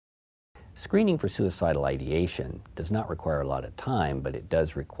Screening for suicidal ideation does not require a lot of time, but it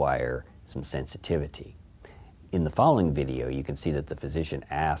does require some sensitivity. In the following video, you can see that the physician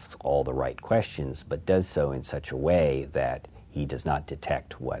asks all the right questions, but does so in such a way that he does not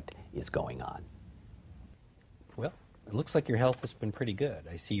detect what is going on. Well, it looks like your health has been pretty good.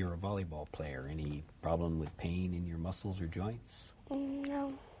 I see you're a volleyball player. Any problem with pain in your muscles or joints?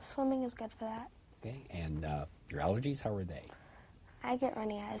 No, swimming is good for that. Okay, and your allergies, how are they? I get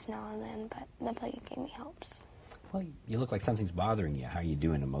runny eyes now and then, but the playing game helps. Well, you look like something's bothering you. How are you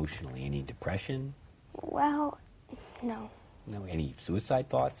doing emotionally? Any depression? Well, no. No, any suicide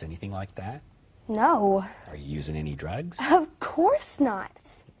thoughts, anything like that? No. Are you using any drugs? Of course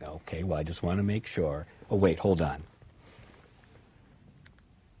not. Okay, well, I just want to make sure. Oh, wait, hold on.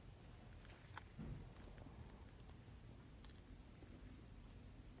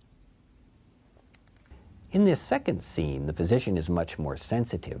 In this second scene, the physician is much more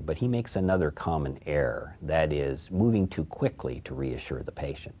sensitive, but he makes another common error, that is, moving too quickly to reassure the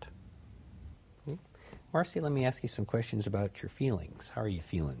patient. Marcie, let me ask you some questions about your feelings. How are you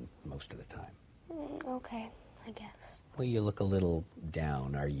feeling most of the time? Okay, I guess. Well, you look a little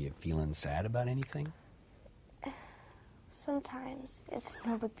down. Are you feeling sad about anything? Sometimes. It's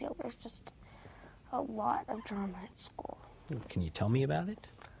no big deal. There's just a lot of drama at school. Can you tell me about it?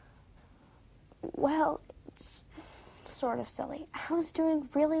 Well, it's sort of silly. I was doing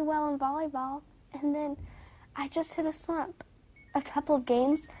really well in volleyball, and then I just hit a slump. A couple of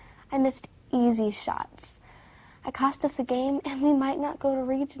games, I missed easy shots. It cost us a game, and we might not go to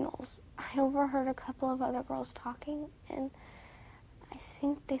regionals. I overheard a couple of other girls talking, and I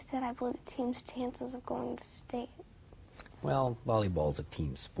think they said I blew the team's chances of going to state. Well, volleyball's a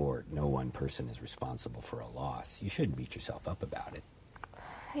team sport. No one person is responsible for a loss. You shouldn't beat yourself up about it.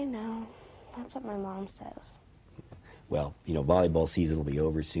 I know. That's what my mom says. Well, you know, volleyball season will be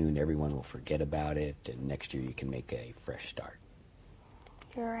over soon. Everyone will forget about it, and next year you can make a fresh start.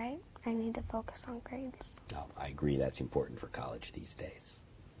 You're right. I need to focus on grades. No, I agree. That's important for college these days.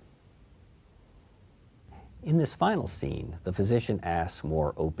 In this final scene, the physician asks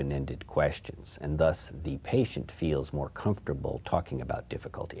more open-ended questions, and thus the patient feels more comfortable talking about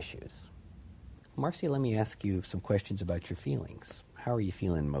difficult issues. Marcie, let me ask you some questions about your feelings. How are you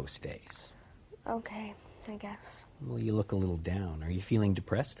feeling most days? Okay, I guess. Well, you look a little down. Are you feeling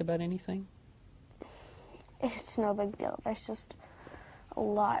depressed about anything? It's no big deal. There's just a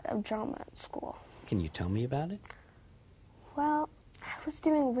lot of drama at school. Can you tell me about it? Well, I was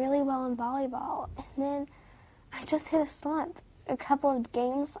doing really well in volleyball, and then I just hit a slump. A couple of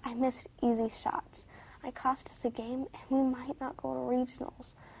games, I missed easy shots. It cost us a game, and we might not go to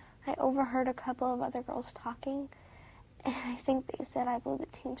regionals. I overheard a couple of other girls talking, and I think they said I blew the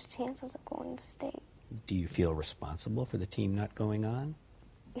team's chances of going to state. Do you feel responsible for the team not going on?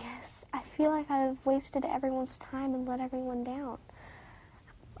 Yes, I feel like I've wasted everyone's time and let everyone down.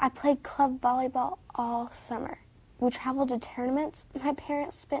 I played club volleyball all summer. We traveled to tournaments. My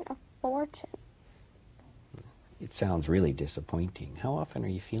parents spent a fortune. It sounds really disappointing. How often are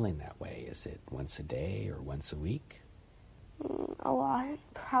you feeling that way? Is it once a day or once a week? A lot.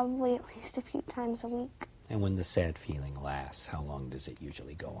 Probably at least a few times a week. And when the sad feeling lasts, how long does it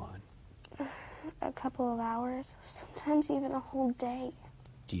usually go on? A couple of hours. Sometimes even a whole day.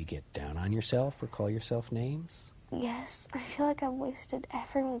 Do you get down on yourself or call yourself names? Yes, I feel like I've wasted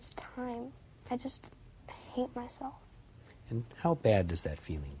everyone's time. I just hate myself. And how bad does that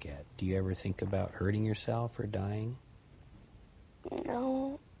feeling get? Do you ever think about hurting yourself or dying?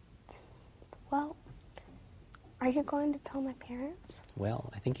 No. Well, are you going to tell my parents? Well,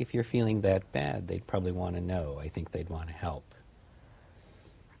 I think if you're feeling that bad, they'd probably want to know. I think they'd want to help.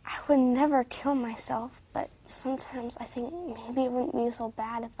 I would never kill myself, but sometimes I think maybe it wouldn't be so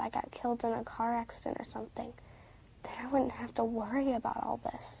bad if I got killed in a car accident or something. Then I wouldn't have to worry about all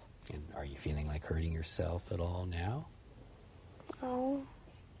this. And are you feeling like hurting yourself at all now? No.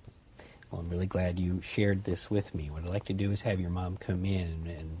 Well, I'm really glad you shared this with me. What I'd like to do is have your mom come in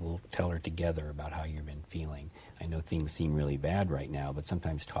and we'll tell her together about how you've been feeling. I know things seem really bad right now, but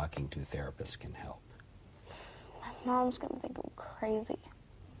sometimes talking to a therapist can help. My mom's going to think I'm crazy.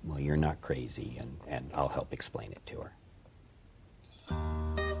 Well, you're not crazy, and I'll help explain it to her.